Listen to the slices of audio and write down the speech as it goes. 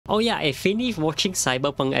Oh yeah, I finished watching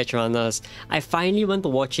Cyberpunk Edgerunners. I finally went to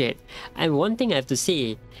watch it. And one thing I have to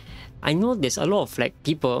say, I know there's a lot of like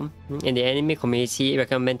people in the anime community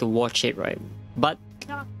recommend to watch it, right? But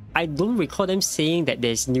I don't recall them saying that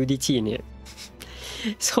there's nudity in it.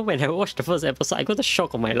 So when I watched the first episode, I got the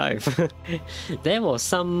shock of my life. There was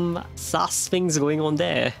some sus things going on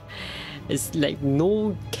there. It's like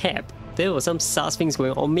no cap. There was some sus things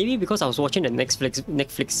going on. Or maybe because I was watching the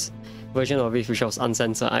Netflix version of it, which was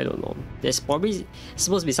uncensored, I don't know. There's probably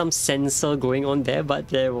supposed to be some censor going on there, but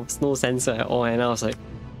there was no censor at all, and I was like,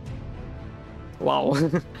 wow.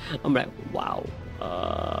 I'm like, wow.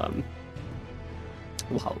 Wow.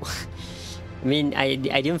 I mean, I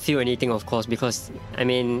didn't feel anything, of course, because, I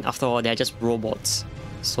mean, after all, they're just robots.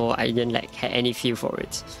 So I didn't like have any feel for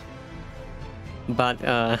it. But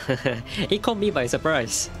it caught me by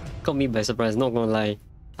surprise. Caught me by surprise, not gonna lie.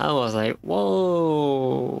 I was like,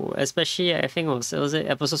 whoa. Especially, I think was it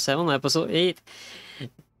episode 7 or episode 8?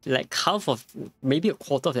 Like half of, maybe a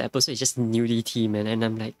quarter of the episode is just nudity, man. And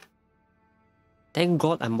I'm like, thank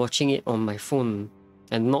God I'm watching it on my phone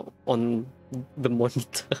and not on the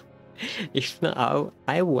monitor. If not,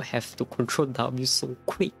 I will have to control W so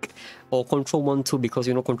quick, or control 1-2, because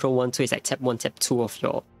you know control 1-2 is like tap 1, tap 2 of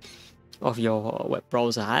your web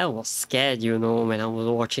browser. I was scared, you know, when I was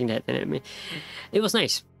watching that anime. It was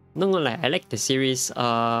nice. Not gonna lie, I like the series.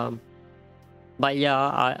 But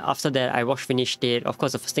yeah, after that I finished it. Of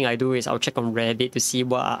course, the first thing I do is I'll check on Reddit to see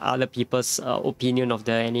what are other people's opinion of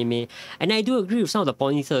the anime, and I do agree with some of the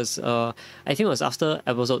pointers. I think it was after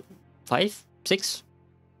episode 5, 6.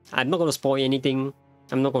 I'm not gonna spoil anything.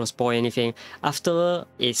 After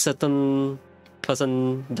a certain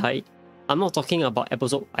person died, I'm not talking about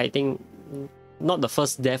episode, I think, not the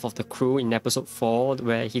first death of the crew in episode 4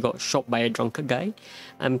 where he got shot by a drunkard guy.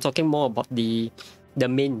 I'm talking more about the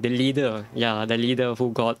leader. Yeah, the leader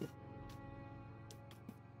who got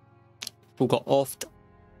offed,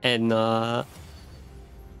 and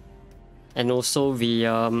also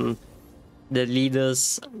the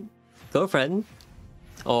leader's girlfriend,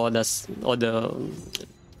 or the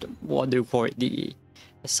what do you call it, the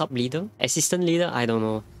sub leader, assistant leader, I don't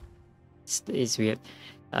know. It's weird.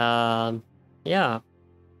 Yeah,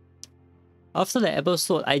 after the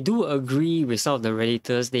episode, I do agree with some of the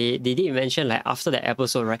Redditors. They did mention, like, after the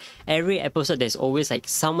episode, right, every episode there's always like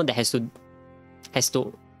someone that has to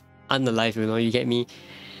unalive, you know, you get me?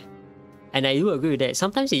 And I do agree with that.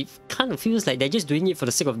 Sometimes it kind of feels like they're just doing it for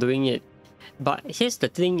the sake of doing it. But here's the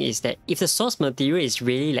thing, is that if the source material is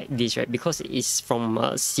really like this, right, because it's from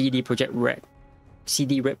CD Red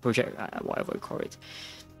Project, whatever you call it.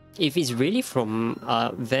 If it's really from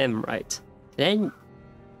them, right, then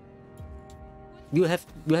you have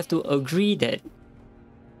to agree that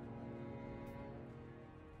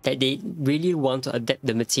they really want to adapt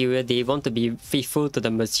the material. They want to be faithful to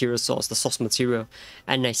the material source, the source material,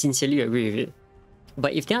 and I sincerely agree with it.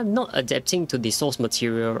 But if they are not adapting to the source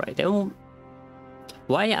material, right, then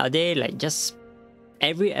why are they like just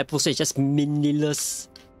every episode is just meaningless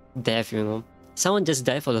death, you know? Someone just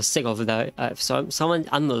died for the sake of die. Someone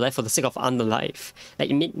unalive for the sake of unalive. Like,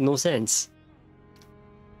 it made no sense.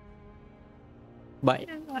 But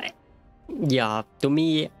yeah, to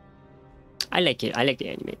me, I like it. I like the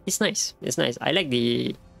anime. It's nice. It's nice. I like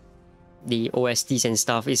the OSTs and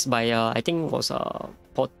stuff. It's by I think it was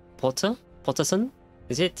Potterson.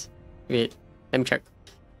 Is it? Wait, let me check.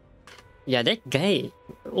 Yeah, that guy,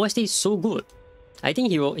 OST is so good. I think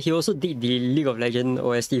he also did the League of Legends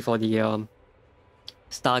OST for the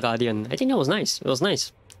Star Guardian. I think that was nice. It was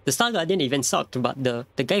nice. The Star Guardian event sucked, but the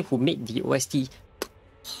guy who made the OST,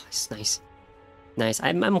 it's nice. Nice.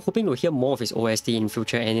 I'm hoping to hear more of his OST in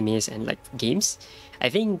future animes and like games. I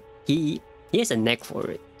think he has a knack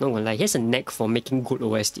for it. Not gonna lie, he has a knack for making good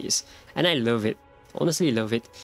OSTs, and I love it. Honestly, love it.